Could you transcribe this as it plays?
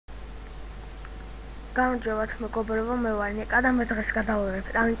გამარჯობათ მეგობრებო, მე ვარ ნიკა და მე დღეს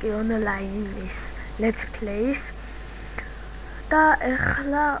გადავიღებ tankionline-ის let's play-ს და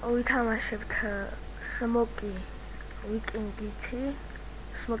ეხლა ვითამაშებთ smoky viking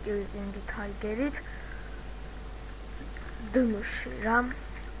tiger-ით დმში რა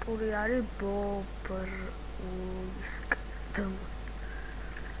პური არის ბობრუისკ დმ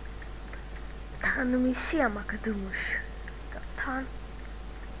თან მისია მაგ დმში და თან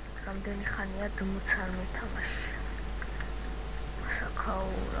რამდენი ხანია დმუც არ მეთამაში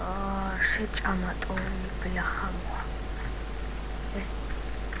საკაურა შეჭამატონი ბლახამო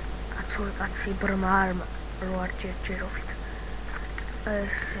კაცური კაცი ბრმა რო არ ჯერჯერობით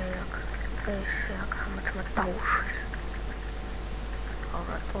ესე აქ ამათმა დაუშვეს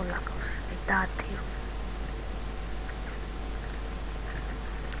ავრა ტოლაკავს დატიო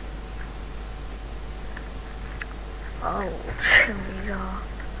აუ ჩემი რა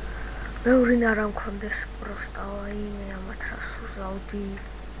ბევრი არა მქონდეს პროსტა ვაიმე ამათ რა სუზავდი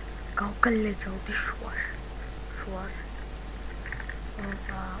გავგალეჯავდი შუაზე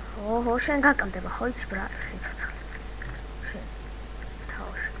ოჰო შენ გაკამდება ხო იცი ბრატ სიცოცხლე შენ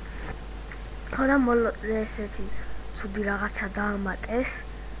თავში ხოდა ესეთი ცუდი რაღაცა დაამატეს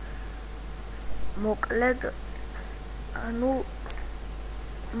მოკლედ ანუ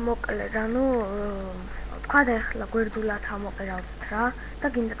თქვა და ეხლა გვერდულად ამოყერავთ რა და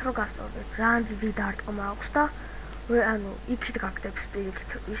გინდათ რომ გასწორდეთ ძალიან დიდი დარტყმა აქვს და ანუ იქით გაგდებს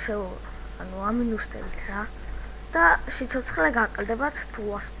პირიქით ისევ ანუ ამინუსდებით რა და სიცოცხლე გაკლდებათ თუ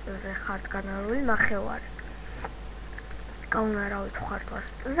ასპილზე ხართ განარული ნახევარი გაუნარავით ხართ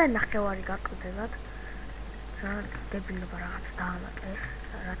ასპილზე ნახევარი გაკლდებათ ძალიან დებილობა რაღაც დაამატეს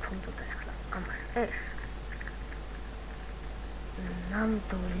რა თუნდოდა ეხლა ამას ეს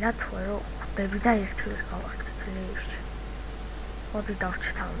ნამდვილად რომ ხვდები და ერთივე გავარდეთ ლეივში მოდი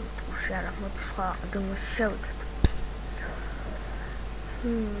დავრჩეთ ამ ტურში არა მოდი სხვა დმოში შევიდეთ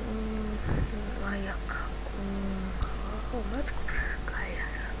აი აქ ხო მეთქვა კაი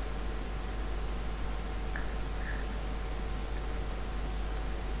არა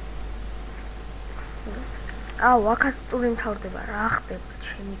აუ აქაც ტური მთავრდება რა ხდება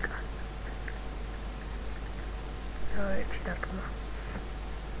ჩემი კაცი ერთი დარტყმა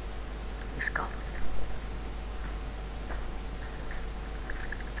ის გავიდა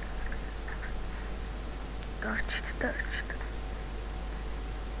დარჩით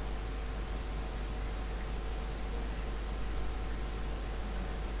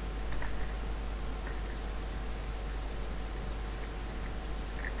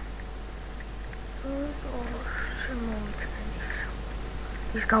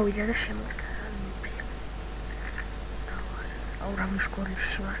ის გავიდა და შემოვიდა აუ რამის გოლის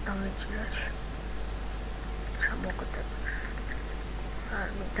შევას დამეჭირაში ჩამოგდებს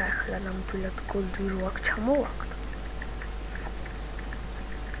არ მინდა ახლა ნამდვილად გოლდი რო აქ ჩამოვაგდო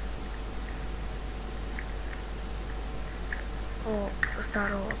ო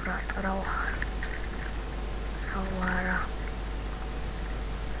ზდაროვა ბრატ რა ვახარ ავარა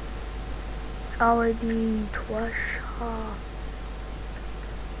წავედი თვაშა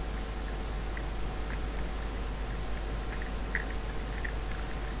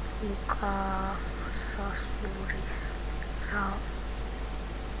ლუკა სასურის რა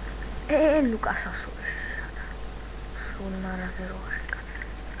ლუკა სასურის სულ ნარაზე რო არის კაცი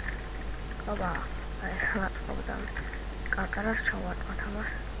აბა აი ხმაწყობდან კაკარას ჩავატყოთ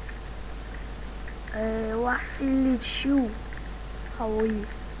ამას ვასილიჩიუ ჰაუი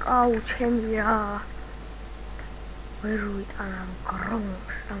კაუ ჩემი რა ვერ ვიტანამ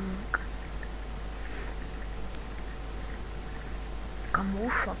გრომს სამკ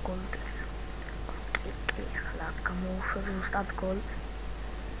გამოუშვა გოლდი კი ახლა გამოუშვა ზუსტად გოლდი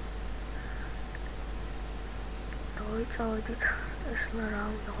დავიწავედით ეს რა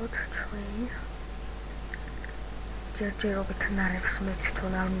ვიღოთ ჩვენ ჯერჯერობით ნარებს მე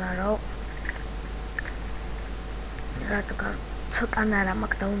თვითონ არ უნარავ რადგან ცოტა ნარა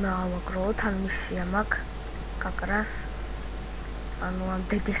მაქვს და უნდა ავაგრო თან მისია მაქვს კაკრას ანუ ამ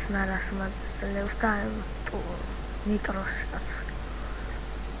დედეს ნარას მაძლევს და ნიტროსი კაცო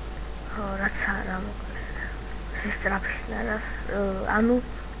რაც არა მოკლედ შესწრაფის ნარას ანუ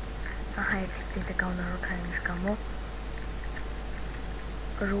ახლა ერთი დედა გავნარო თაიმის გამო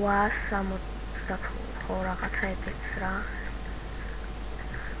 860 ხო რაღაცა ეთიც რა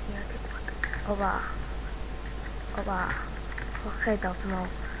ობა ხედავ ძმაო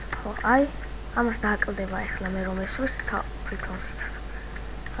ხო აი ამას დააკლდება ეხლა მე რომ ესვრის თვითონ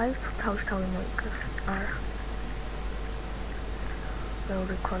სიცოცხლე აი თუ თავი მოიკლებს არა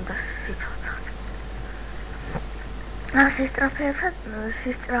ბევრი ქონდა სიცოცხლე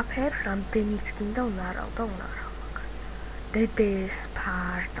სისწრაფეებს რამდენიც გინდა უნარავდა უნარავ. დედეს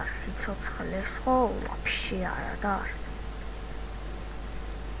ფარს და სიცოცხლეს ხო ვაფშე არა და არა.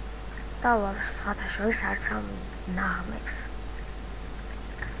 და რაღაცა შორის არც ამ ნაღმებს.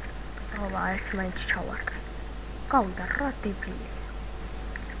 აბა ეს მაინც ჩავარკე. გავიდა რა დებილი.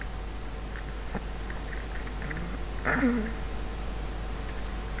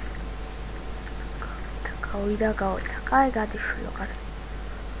 გავიდა. კაი გადიშვილო კაცი.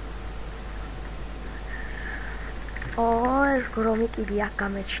 ეს გრომი კიდე აქ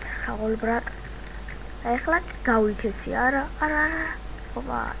გამეჩნდა საόλბრად. ეხლა გავიქეცი არა.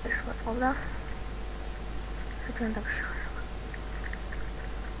 ოპა ეს მოწყობდა. საგანდაბში ხარ.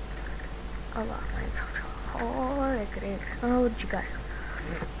 აბა მაინც ხარ. ხო ეგრე. ჯიგარი.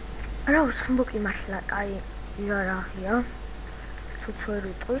 რა სმოკი მართლა კაი იარაღია. ცუცვერ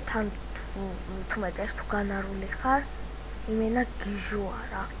ვიტყვი თან თუმეტეს თუ განარული ხარ იმენა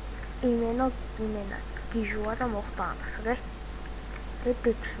გიჟუარა. იმენა გიჟუარა მოხდა ამას რა.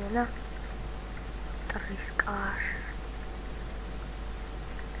 დედეთინა ტრის კარს.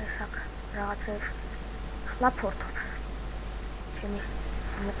 ესაკ რაღაცებს ხლაფორთობს. ჩემი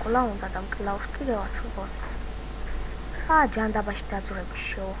მოკლა უნდა და მკლავს კიდევაც უყო. რა ჯანდაბაში დაძვრები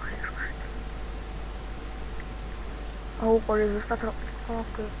შეოხერხ. აუყოლე ზუსტად რა.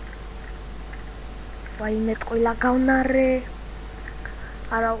 ოკეი. ვაიმე ტყილა გავნარე.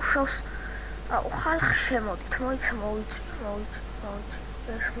 არა უშავს. ხალხ შემოდით. მოიცა.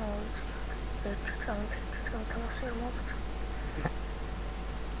 ეს მოიცა. ერთი წამთამასე მოვწა.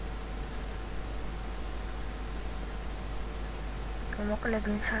 მოკლე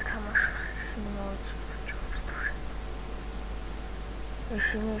ვინც არ თამაშობს ისინი მოუწევს თორე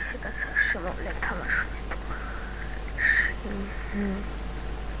ისინი ისედაც არ შემოვლენ თამაშობენ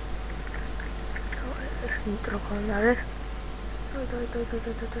ეს ნიტრო გონარე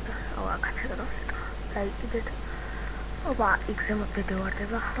ავა კაცი რა დაიჭიდეთ ობა იქზე მოდდე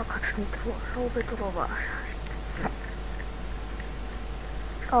ვარდება ხალხაც ნიტრო საუბედურობა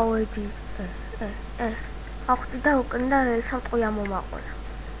წავედი ახლა და უკნდა სამწყია მომაყოლა.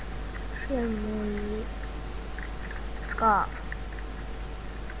 შემოი. წკა.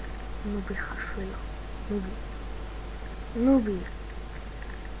 ნუბი ხარშვილო. ნუბი.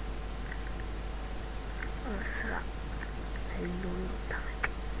 ასრა. ლულუთა.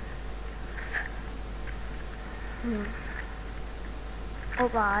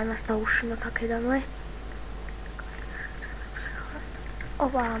 ოპა, იმას დაუშინოთ აქედანვე.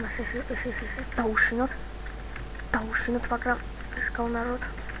 ოპა, ამას ეს დაუშინოთ. მაგრამ ეს გავნაროთ.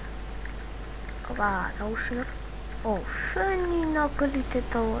 ოპა, დაუშინოთ. შენი ნაკლით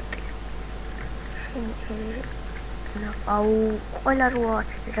დავატი. აუ, ყველა როაც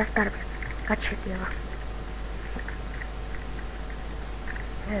რას დარბე. გაჩედია.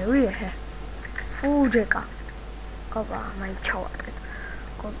 ვიე. ფუჯეკა. ოპა, მაინც ჩავატყეთ.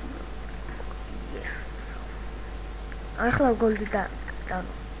 yes. ახლა გოლდი და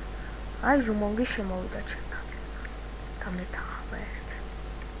აი ჟუმონგი შემოვიდა ჩემ. დამეთახმეთ.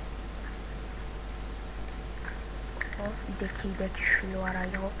 დექი შვილო არა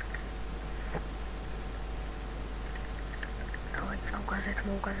იყო. დავაი წავგაზეთ,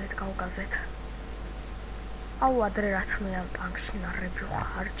 მოვგაზეთ, გავგაზეთ. აუ ადრე რაც მე ამ ტანკში ნარები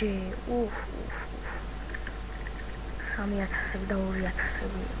ხარჯე. 3000 და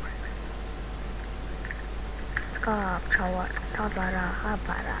 2000 იყო. წკაპ ჩავარ, თაბარა,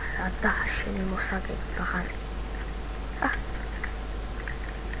 აბარა, რა და შენი მოსაგები ბახარი.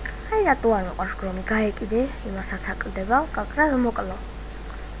 აი რატო არ მეყარს გრომი გაეკიდე იმასაც აკლდება კაკრა მოკლო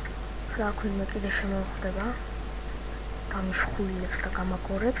რა ქვია კიდე შემოხვდება გამიშხულებს და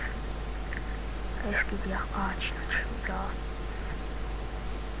გამაგორებს ეს კიდე აღაჩინა ჩემი და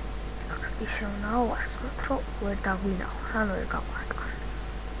ისე უნდა ვასწროთ რომ ვერ დაგვინახო ანუ ვერ გაყვარტყას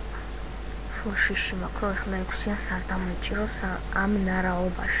შუში მაქრო ახლა 6-იან არ დამეჭიროს ამ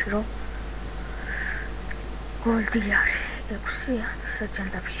ნარაობაში რომ გოლდი არის 6-იან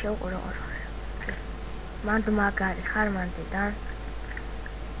საჯანდაბში უყურო მანდ მაგარი ხარ მანდიდან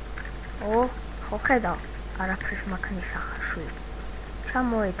ხო ხედავ არაფერს მაქნის ახარ შვილი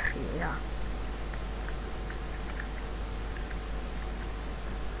ჩამოეთრიე რა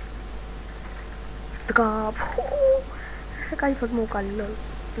დგაბ ესე кайფად მოვკალი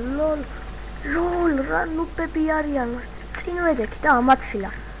ლოლ რა ნუპები არიან წინ ვედექი და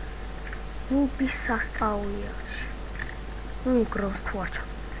ამაცილა ნუპის სასწაულია მიკროს თვარჩა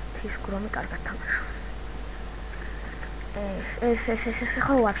თის გრომი კარგად თამაშობს ეს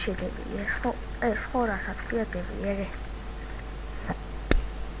ხო ვაფშე დებილი ეს ხო რასაც ქვია დებილი ეგე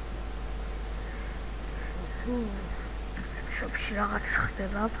სახლში რაღაც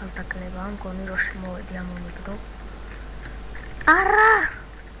ხდება, ფასდაკლება, მგონი რომ შემოვედი ამომიგდო.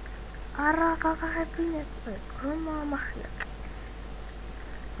 არა, გაგაღებინე, რომ ამახია.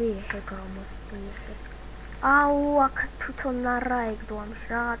 ვიეხე გრომო. აუ, აქ თვითონ არა ეგდო ამის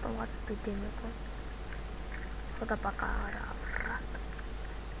რაღაცაც დიდი მეკო. ხოდა პაკარა.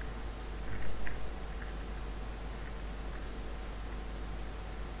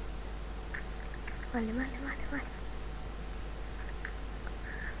 მალე.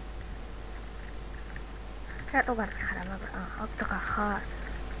 რატო გარიხარა, მაგრამ აქ დაგახარ.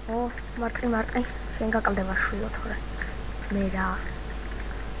 მარტი, შენ გაკლდება შვილო თორე. მე რა.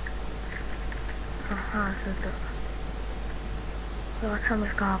 ზედა. რაღაცა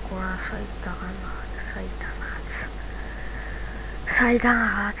მის გააკურა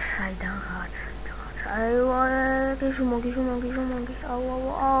საიდანღაც. აი, გიჟუმოგი. აუ,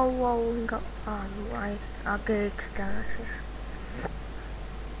 აი, აგექიდან ეს.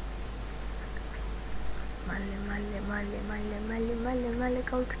 მალე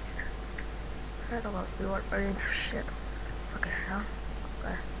გავიქცეთ. რა გავიყურ პრინციპში. ოკეა.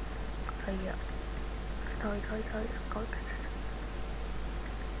 თავი გავიქცეთ.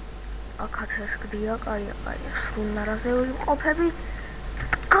 აქაც ეს გდია, კაია, სრულ ნარაზეული მყოფები.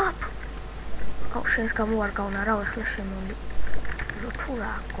 აუ, შენს გამო არ გავნარავ, ახლა შემოვლი. თუ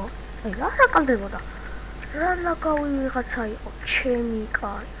რა გო? აი, რა ყალდებოდა? რა ნაგავი ვიღაცა იყო, ჩემი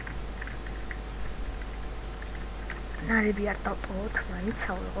კარი. ნარები არ დავტოვოთ, მაინც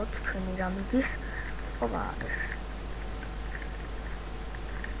ავიღოთ ჩვენი რამიდის. ოპა, ეს.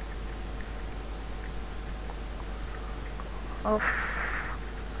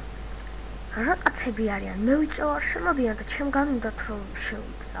 რა კაცები არიან? მე ვიწევ არ შემოდიან და ჩემგან უნდათ რომ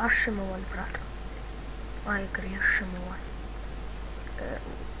შევიდე. არ შემოვალ ბრატ. აი, გრია შემოვალ.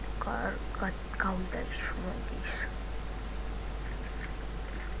 გავიდა ის შუაგის.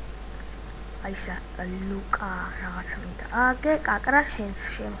 აი სა ლუკა რაღაცა მინდა. აგე კაკრა შენს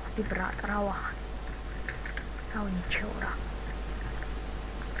შემხვდი ბრატ, რა ვახ. ნიჩეურა.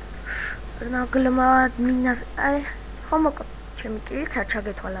 ნაგლმა მინას აი ხომო ჩემი კილიც არ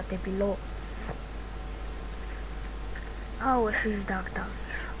ჩაგეთვალა დებილო. აუ ეს ის დაგდა.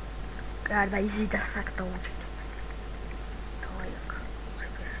 გარდა იზი და საკდა უჭი.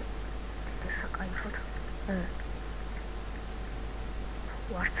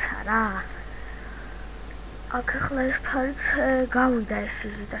 ვარცარა. აქ ახლა ეს ფარიც გავიდა ეს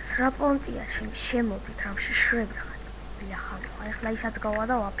იზიდაც. რა პონტია შემოდით რამში შრებრახად. ბიახალ. ახლა ისაც გავა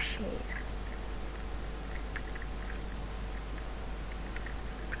და ვაფშე.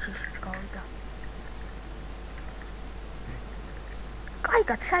 ისაც გავიდა.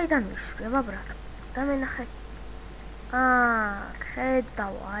 კაიგად საიდან მისვრება ბრატ? და მე ნახე.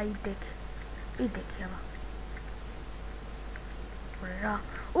 ხედავ აიდექი. იდექი აბა. რა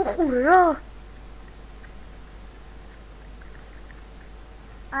უყურე რა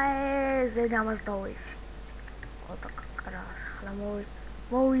აი ზედამას დავეცი ხოდა კაკრა ხლა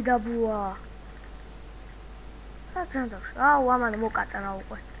მოვიდა ბუა რა ჯანდავს აუ ამან მოკაწრა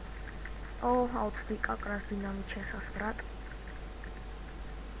უკვე აუცდი კაკრას დინამი ჩესას ბრატ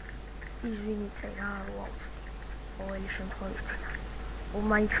იзвините რა აუცდი ყოველი შემთხვევაში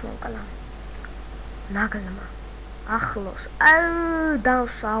მაინც მოკალა ნაგლმა ახლოს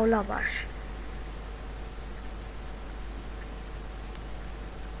დავსავლაბარში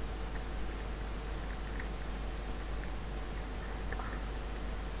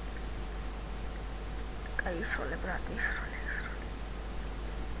ისროლე ბრატ ისროლე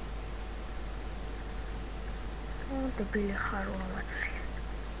დებილი ხარო ამაცი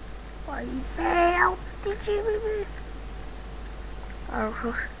აი აუცდი ჯიბი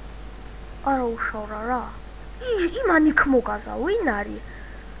არ უშორა რა იმან იქ მოგაზა ვინ არის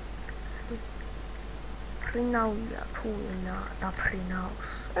ფრინავია თუ ვინა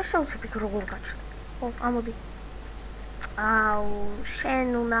დაფრინავს ეს შეუცებ როგორ გაჩნდა ამოდი აუ შენ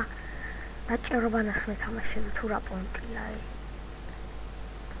უნდა დაჭერობანას მეთამაშები თუ რა პონტია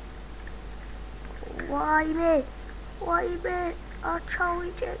ვაიმე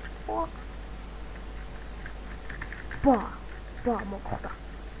აჩავიჭეჭო ბა მოხდა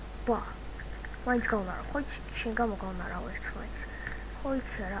ბა მაინც გავნარა ხოიცი შენ გამოგავნარა ერთს მაინც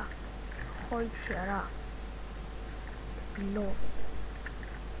ხოიცი არა ბილო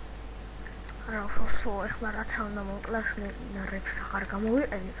არა ხო ეხლა რაც უნდა მოკლას მე ნარებს ახარ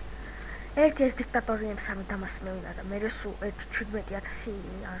გამოვიყენებ ერთი ეს დიქტატორი M3 დამას მევინა და მე სულ 17000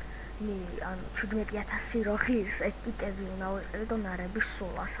 ანუ 17000 რო ღირს ეს პიტები უნდა ვიყიდე და ნარები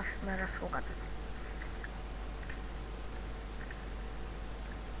სულ 100 ნარას ვუყადებ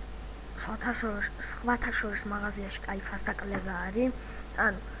სხვათა შორის მაღაზიაში კაი ფასდაკლება არის.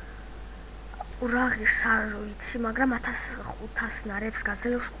 ანუ ურაღის არ ვიცი, მაგრამ 1500 ნარებს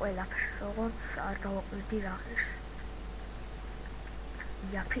გაძლევს ყველაფერს, ოღონდ არ დავაკვირდი რა ღირს.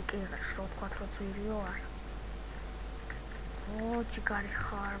 ვიქინგის რო თქვათ რო ძვირიო არა. ჯიგარი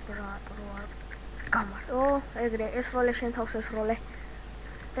ხარ ბრატ რო არ გამარტო. ეგრე ეს როლე შენ თავს ეს როლე.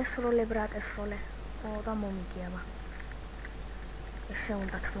 ეს როლე ბრატ ეს როლე. და მომიგიება. ესე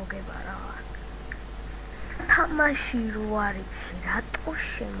უნდა თმოგება რა. თამაში რო არიცი, რატო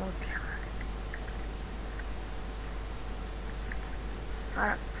შემოდიხარ?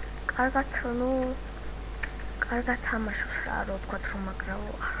 არა, კარგად თამაშობს რა, რო ვთქვათ რომ მაგრამ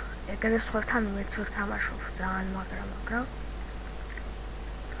ეგრე სხვათან მეც ვერ თამაშობ ძალიან მაგრამ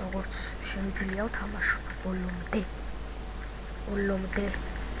როგორც შემიძლია ვთამაშობ ბოლომდე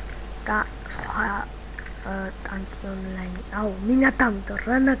და სხვა tankionline მინა დამიდო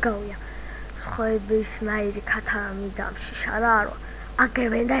რა ნაგავია სხვების ნაირი ქათამი დამშიშა რა რო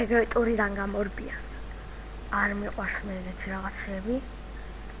აგებენ და ეგრე ტურიდან გამორბიან არ მიყვარს მე ეს რაღაცები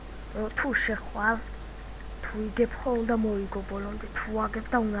თუ შეხვალ თუ იგებ ხო უნდა მოიგო ბოლომდე თუ აგებ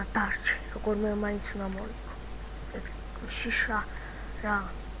და უნდა დარჩე როგორ მე მაინც უნდა მოიგო შიშა რა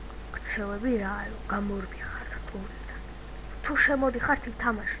ქცევები რა გამორბიხარ ტურიდან თუ შემოდიხართ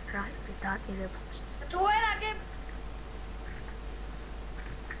ითამაშეთ რა ის დააკირებ თუ ვერ აგებ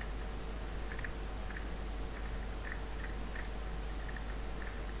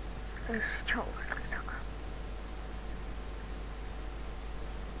ეს ჩავარტყი თქ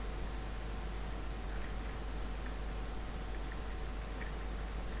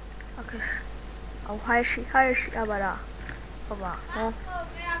აკეს აუ ჰაიში აბა რა აბა ხო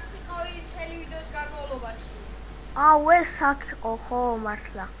მე აქ ვიყავი მთელი ვიდეოს განმავლობაში აუ ეს აქ იყო ხო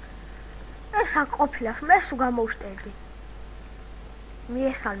მართლა ეს აქ ყოფილა მე სულ გამოვშტერდი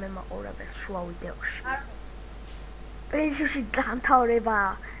მიესალმე მაყურებელს შუა ვიდეოში პრინციპში დამთავრება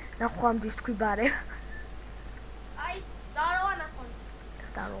ნახვამდის თქვი ბარე აი დაროა ნახვამდის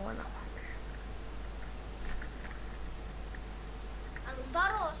ანუ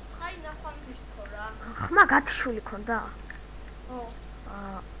დაროა ხაი ნახვამდის თქო რა ხმა გათიშული ქონდა ხო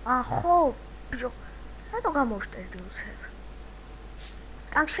ხო ბიჭო რატო გამოვშტერდი უცებ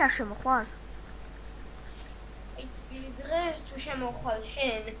ტანკში არ შემოხვალ დღეს თუ შემოხვალ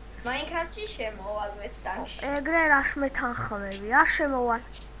შენ მაინკრაფტში შემოვალ მეც ტანკში ეგრე რას მეთანხმები არ შემოვალ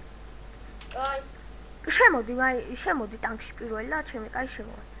აი შემოდი ტანკში პირველი და ჩემი კაი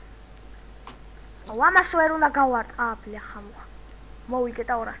შემოვალ აუ ამას ვერ უნდა გავარტყაფლი ახლა მოვიგე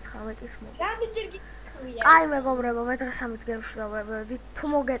და 219-ის მოვიგე რამდენჯერ გიქხვია აი მეგობრებო მე დღეს ამით გემშვიდობები თუ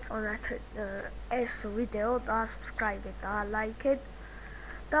მოგეწონათ ეს ვიდეო და subscribe-ეთ და like-ეთ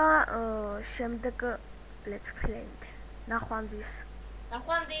და შემდეგ let's play ნახვამდის